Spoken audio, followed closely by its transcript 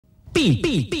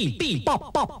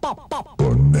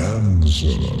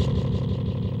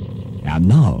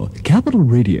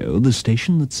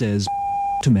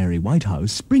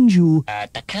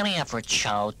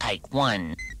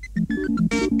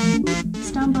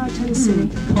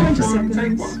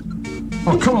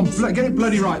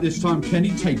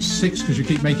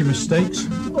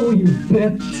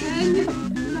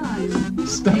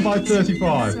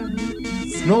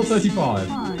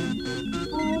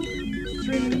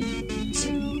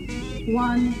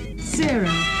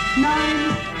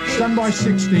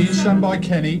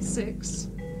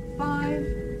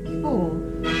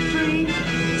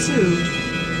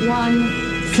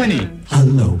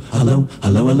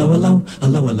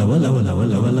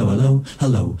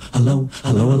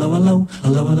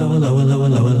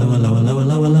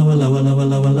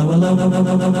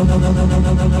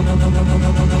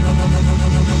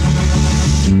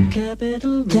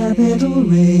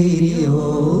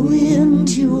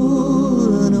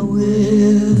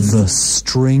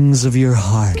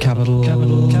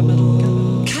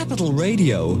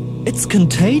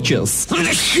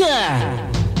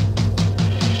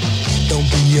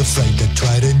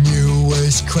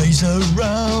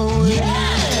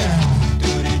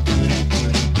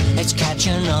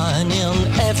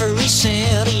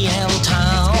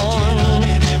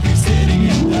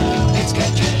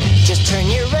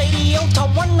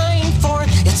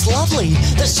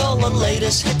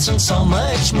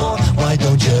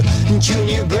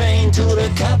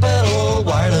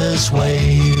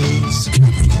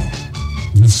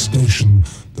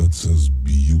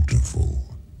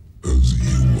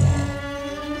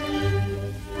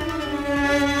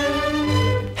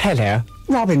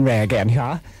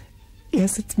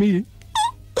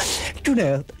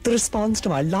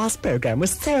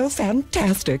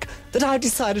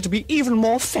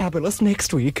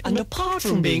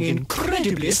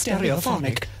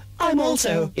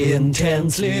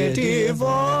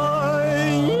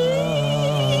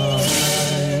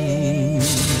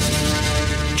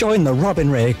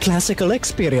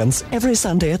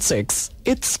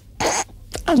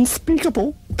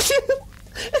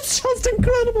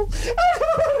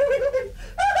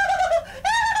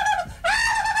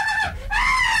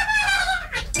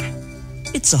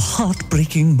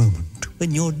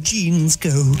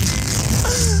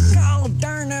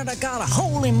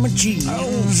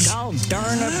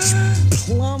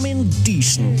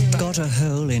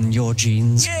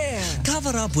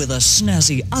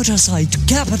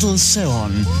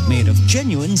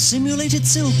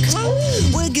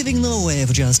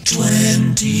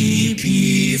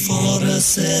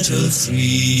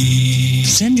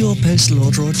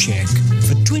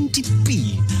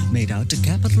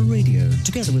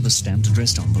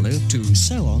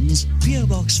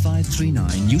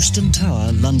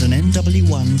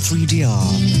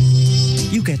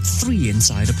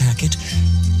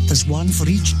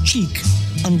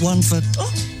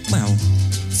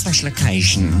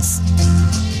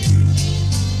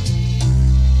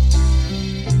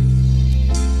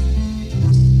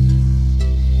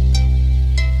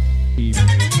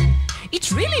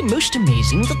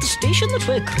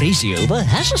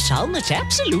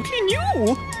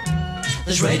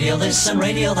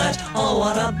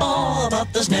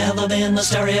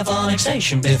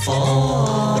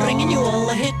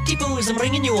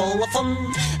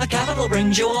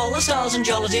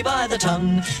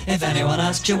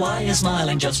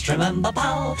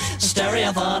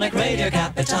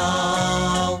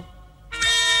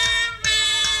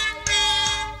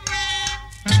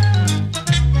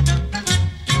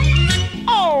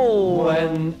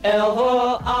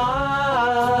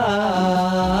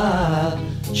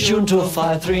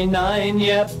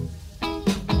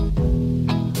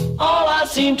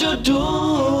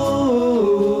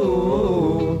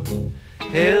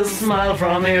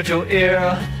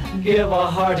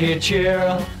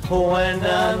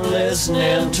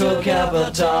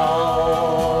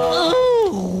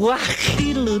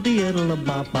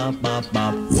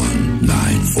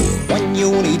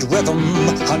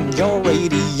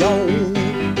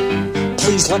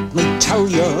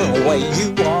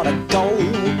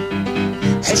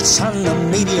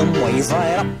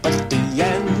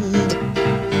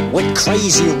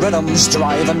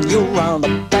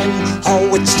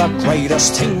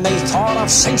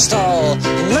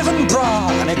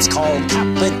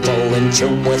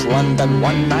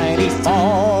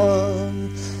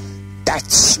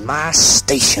my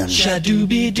station.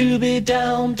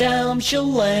 Sha-dooby-dooby-down, down,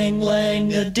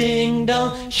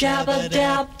 sha-lang-lang-a-ding-dong,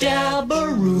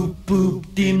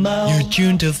 shabba-dab-dab-a-roop-boop-dee-mow. You're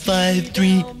tuned to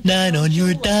 539 on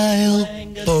your dial,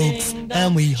 folks,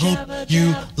 and we hope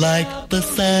you like the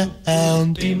sound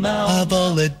of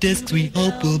all the discs. We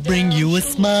hope will bring you a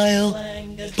smile,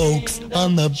 folks,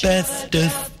 on the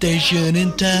bestest station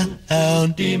in town.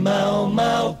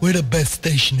 We're the best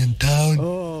station in town.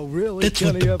 Oh, really? That's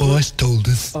what the boss told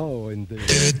us. Oh, indeed.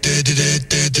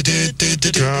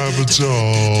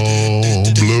 Capital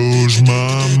blows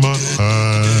my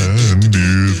mind.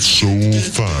 It's so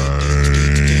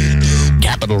fine.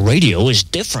 Capital Radio is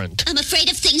different. I'm afraid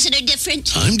of things that are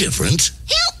different. I'm different.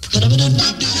 Help!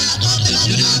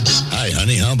 Hi,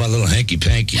 honey, how about a little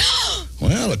hanky-panky?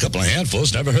 Well, a couple of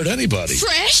handfuls never hurt anybody.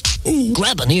 Fresh? Ooh,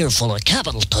 grab an earful of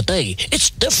Capital today. It's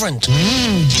different.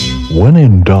 When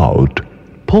in doubt,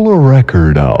 pull a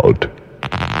record out.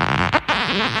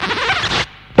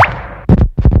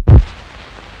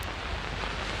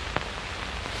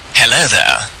 Hello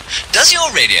there. Does your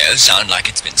radio sound like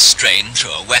it's been strained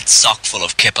through a wet sock full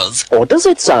of kippers? Or does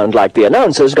it sound like the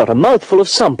announcer's got a mouthful of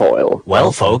sump oil?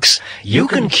 Well, folks, you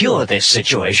can cure this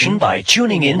situation by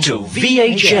tuning in to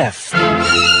VHF.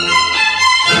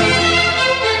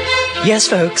 Yes,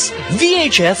 folks,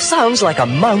 VHF sounds like a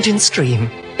mountain stream.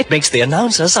 It makes the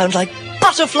announcer sound like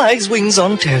butterflies' wings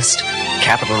on toast.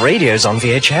 Capital Radio's on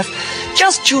VHF.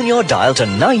 Just tune your dial to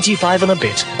 95 and a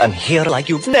bit and hear like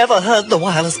you've never heard the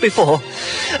wireless before.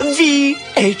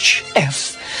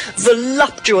 VHF.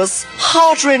 Voluptuous,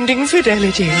 heart-rending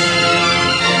fidelity.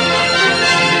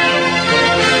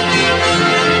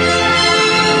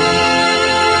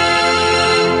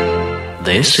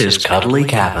 This is Cuddly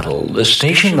Capital, the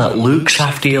station that looks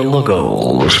after your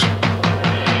logos.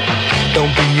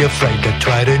 Don't be afraid to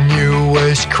try the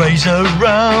newest craze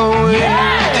around.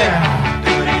 Yeah!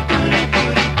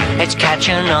 It's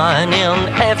catching on in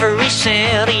every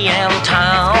city and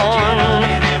town.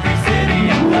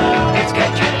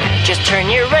 Just turn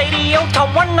your radio to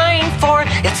 194.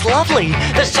 It's lovely.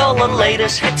 There's all the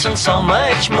latest hits and so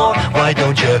much more. Why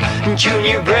don't you tune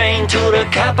your brain to the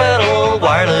Capital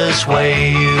Wireless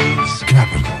Waves?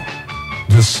 Capital,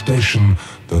 the station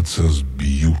that's as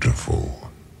beautiful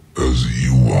as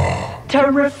you are.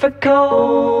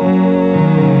 Terrifico.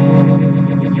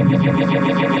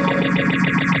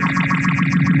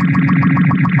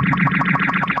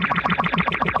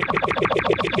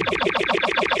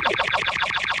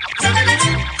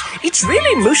 It's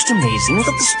really most amazing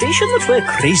that the station that we're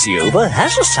crazy over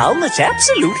has a sound that's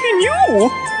absolutely new.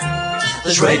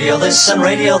 There's radio this and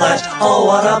radio that, oh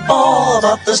what a ball,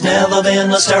 but there's never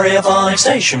been a stereophonic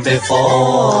station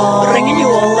before. Bringing you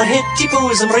all the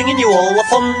hitty-poos and bringing you all the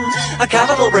fun. A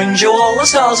Capital brings you all the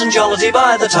stars and jollity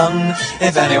by the ton.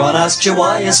 If anyone asks you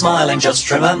why you're smiling, just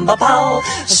remember, pal,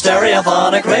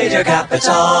 stereophonic Radio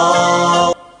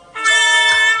Capital.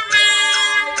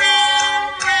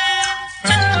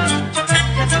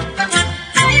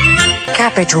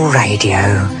 Capital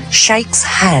Radio shakes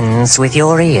hands with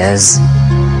your ears.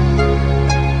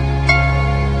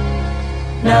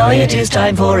 Now it is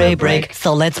time for a break,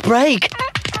 so let's break.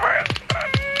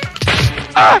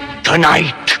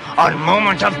 Tonight, on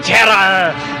Moment of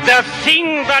Terror, the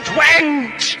thing that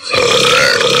went.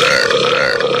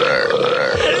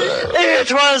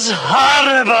 It was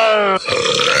horrible.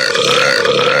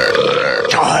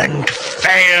 Don't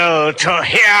fail to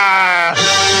hear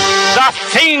the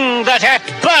thing that at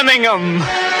Birmingham,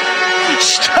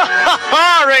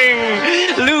 starring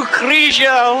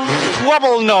Lucretia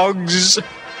Wobblenoggs.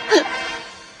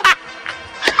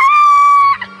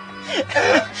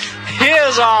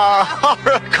 Here's our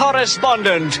horror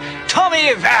correspondent,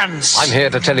 Tommy Vance. I'm here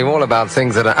to tell you all about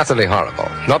things that are utterly horrible.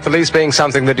 Not the least being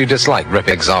something that you dislike.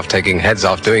 Ripping eggs off, taking heads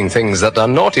off, doing things that are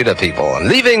naughty to people, and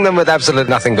leaving them with absolute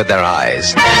nothing but their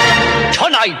eyes.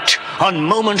 Tonight, on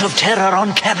Moment of Terror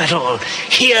on Capital,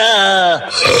 here...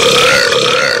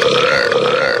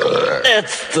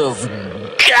 it's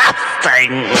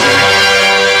disgusting.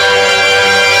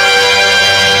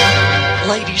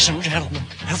 Ladies and gentlemen,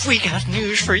 have we got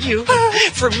news for you?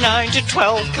 From 9 to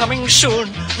 12 coming soon,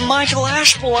 Michael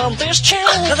Ashpool on this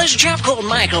channel. Now, there's a chap called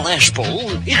Michael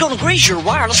Ashpool. He's going to grace your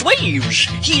wireless waves.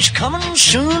 He's coming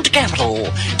soon to Capital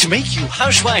to make you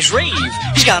housewives rave.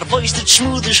 He's got a voice that's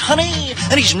smooth as honey,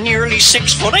 and he's nearly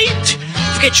 6'8".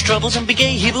 Forget your troubles and be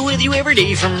gay. He'll be with you every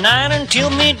day from 9 until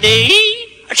midday.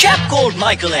 A chap called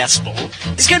Michael Aspel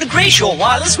is going to grace your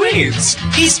wireless waves.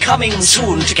 He's coming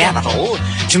soon to Capital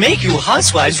to make you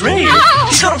housewives rave.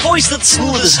 He's got a voice that's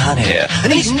smooth as honey,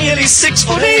 and he's nearly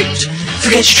 6'8".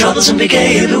 Forget your troubles and be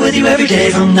gay. He'll be with you every day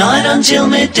from 9 until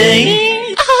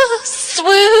midday. Oh,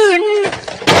 swoon.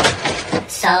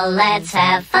 So let's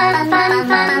have fun.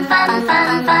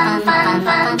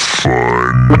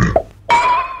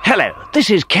 Hello, this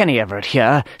is Kenny Everett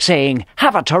here, saying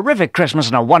have a terrific Christmas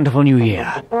and a wonderful New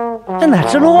Year. And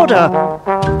that's an order.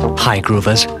 Hi,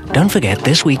 Groovers. Don't forget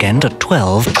this weekend at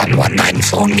 12. On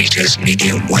 194 meters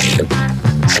medium wave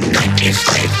and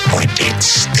 95.8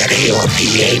 stereo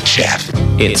VHF.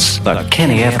 It's the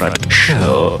Kenny Everett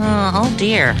Show. Oh,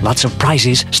 dear. Lots of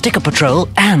prizes, sticker patrol,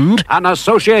 and An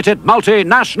associated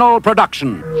multinational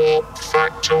production.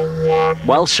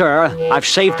 Well, sir, I've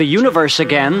saved the universe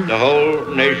again. The whole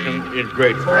nation is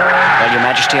grateful. Well, Your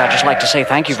Majesty, I'd just like to say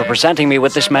thank you for presenting me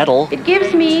with this medal. It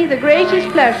gives me the greatest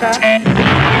pleasure.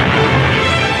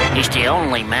 He's the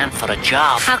only man for the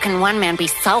job. How can one man be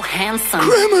so handsome?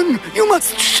 Kremen, you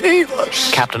must save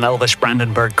us. Captain Elvis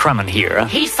Brandenburg Kremen here.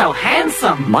 He's so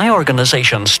handsome. My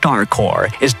organization, Star Corps,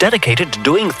 is dedicated to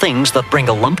doing things that bring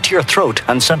a lump to your throat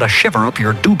and send a shiver up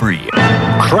your doobrie.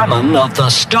 Kremen of the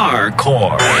Star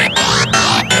Corps.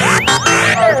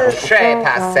 Très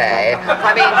passé.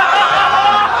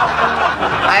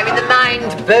 I mean, the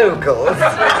mind boggles.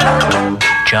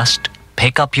 Just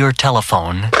pick up your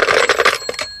telephone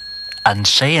and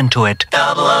say into it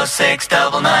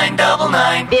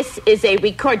 0069999. This is a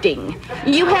recording.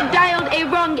 You have dialed a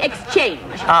wrong exchange.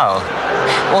 Oh.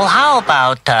 Well, how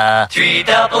about,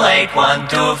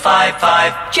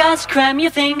 3881255. Just cram your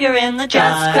finger in the dial.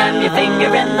 Just cram your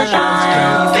finger in the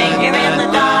dial. Finger in the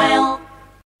dial.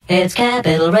 It's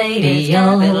Capital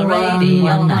Radio,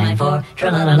 94.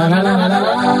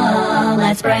 Tra-la-la-la-la-la-la-la.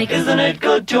 Let's break. Isn't it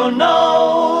good to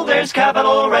know there's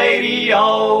Capital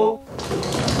Radio?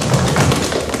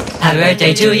 Happy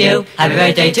birthday to you. Happy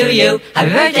birthday to you. Happy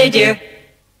birthday, dear.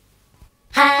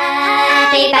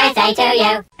 Happy birthday to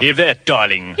you. Yvette,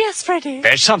 darling. Yes, Freddie.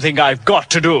 There's something I've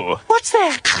got to do. What's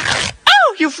that?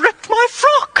 Oh, you've ripped my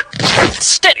frock.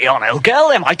 Steady on, old girl.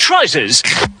 They're my trousers.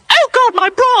 Oh, God, my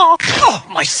bra. Oh,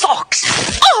 my socks.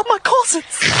 Oh, my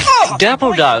corsets. Oh,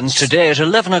 Dapple Downs today at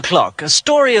 11 o'clock. A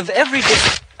story of every day.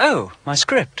 Oh, my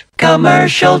script.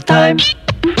 Commercial time.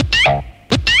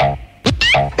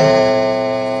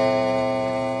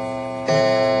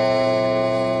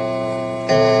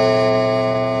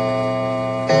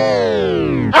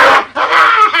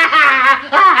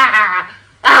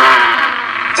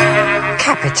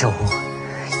 Capital,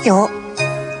 your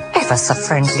ever so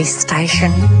friendly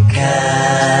station.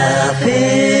 Capital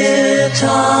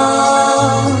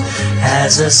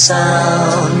has a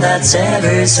sound that's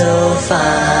ever so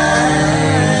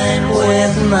fine,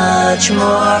 with much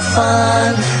more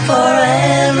fun for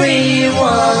everyone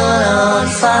on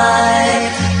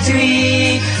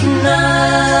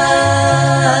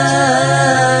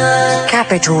 539.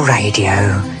 Capital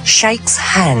Radio shakes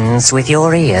hands with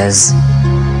your ears.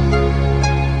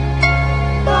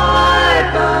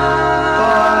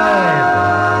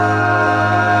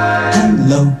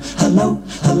 Hello, hello,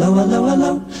 hello, hello,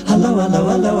 hello, hello,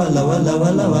 hello, hello, hello,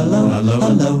 hello, hello,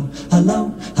 hello,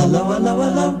 hello,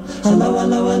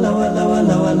 hello,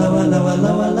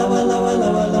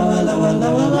 hello, hello, hello,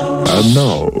 hello, hello. And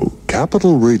now,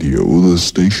 Capital Radio, the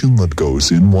station that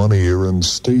goes in one ear and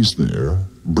stays there,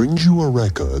 brings you a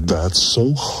record that's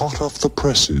so hot off the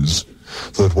presses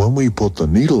that when we put the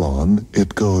needle on,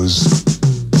 it goes...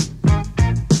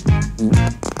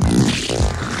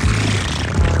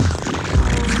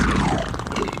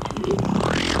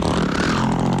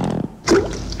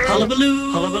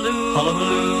 Hullabaloo, hullabaloo,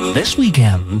 hullabaloo. This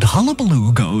weekend,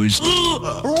 Hullabaloo goes...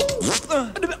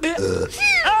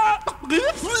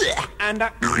 And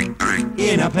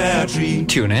in a pear tree.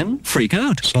 Tune in, freak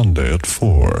out. Sunday at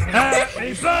 4.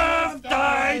 Happy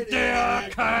birthday, dear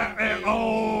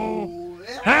K.O.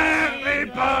 Happy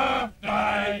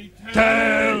birthday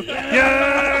to you.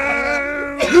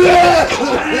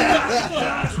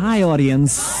 Hi,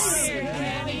 audience.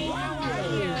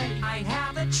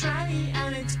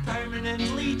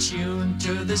 Tuned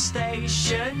to the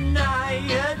station I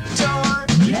adore.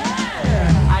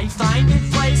 Yeah! I find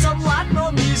it plays a lot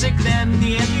more music than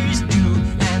the others do,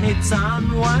 and it's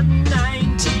on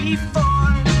 194.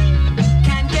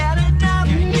 Can't get enough.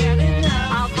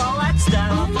 Of all that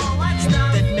stuff.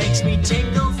 That makes me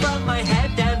tingle from my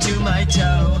head down to my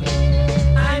toe.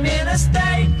 I'm in a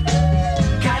state,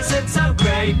 'cause it's so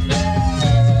great.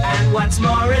 And what's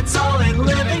more, it's all in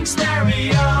living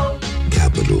stereo.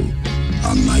 Capital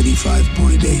on 94.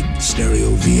 95.8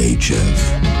 stereo VHF.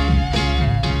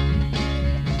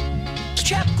 A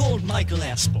chap called Michael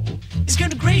Aspel is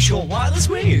going to grace your wireless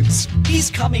waves.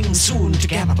 He's coming soon to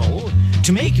Capital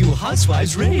to make you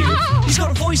housewives rave. He's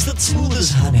got a voice that's smooth as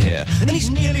honey, and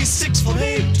he's nearly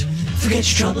 6'8". Forget your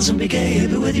troubles and be gay. He'll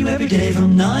be with you every day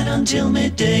from 9 until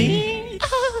midday.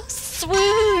 Oh,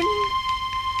 swoon.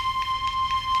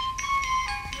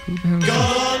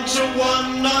 Gone to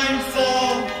 194,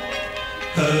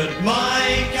 heard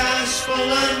Mike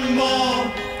Aspel and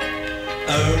more.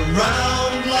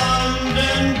 Around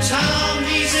London town,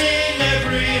 he's in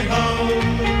every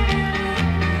home.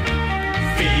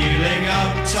 Feeling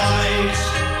uptight,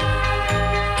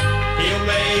 he'll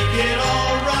make it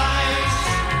alright.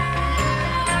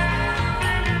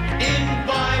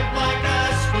 Invite Mike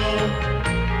Aspel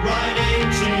right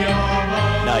into your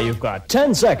home. Now you've got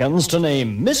 10 seconds to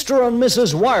name Mr. and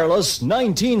Mrs. Wireless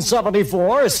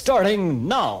 1974, starting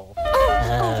now.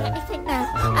 Let me think now.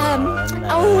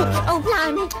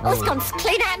 Blimey. Oh, it's gone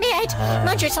clean out my head.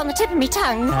 Mind you, it's on the tip of my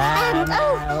tongue.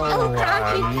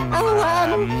 Crikey.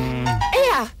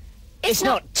 Yeah. It's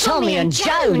not Tommy and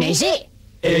Joan, is it?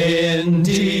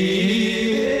 Indeed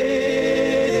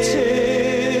it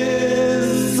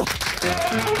is.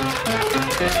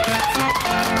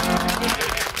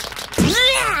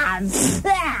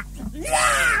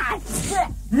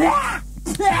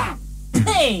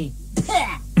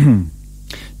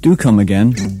 Do come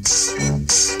again. Who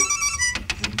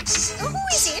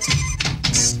is it?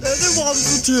 Anyone's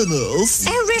the tennis.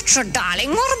 Oh, Richard, darling,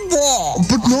 what a bore.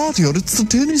 But Nadia, it's the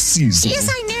tennis season. Yes,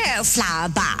 I know, flower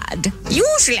bud.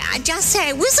 Usually I just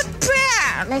say, wizard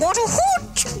prayer, what a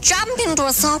hoot. Jump into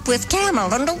a sock with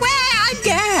camel and away I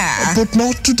go. But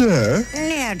not today.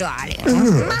 No, darling.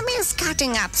 Mummy's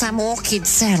cutting up some orchid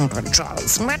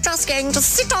sandwiches. We're just going to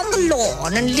sit on the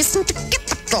lawn and listen to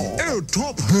Capital. Oh,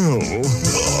 top hill.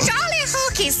 Jolly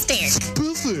hockey stick.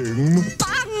 Spiffing.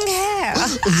 Bung hair.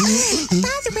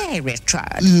 By the way,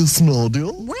 Richard. Yes, Nadia?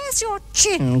 Where's your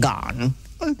chin gone?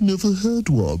 I've never had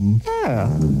one.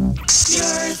 Oh.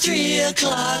 Your 3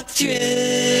 o'clock thrill.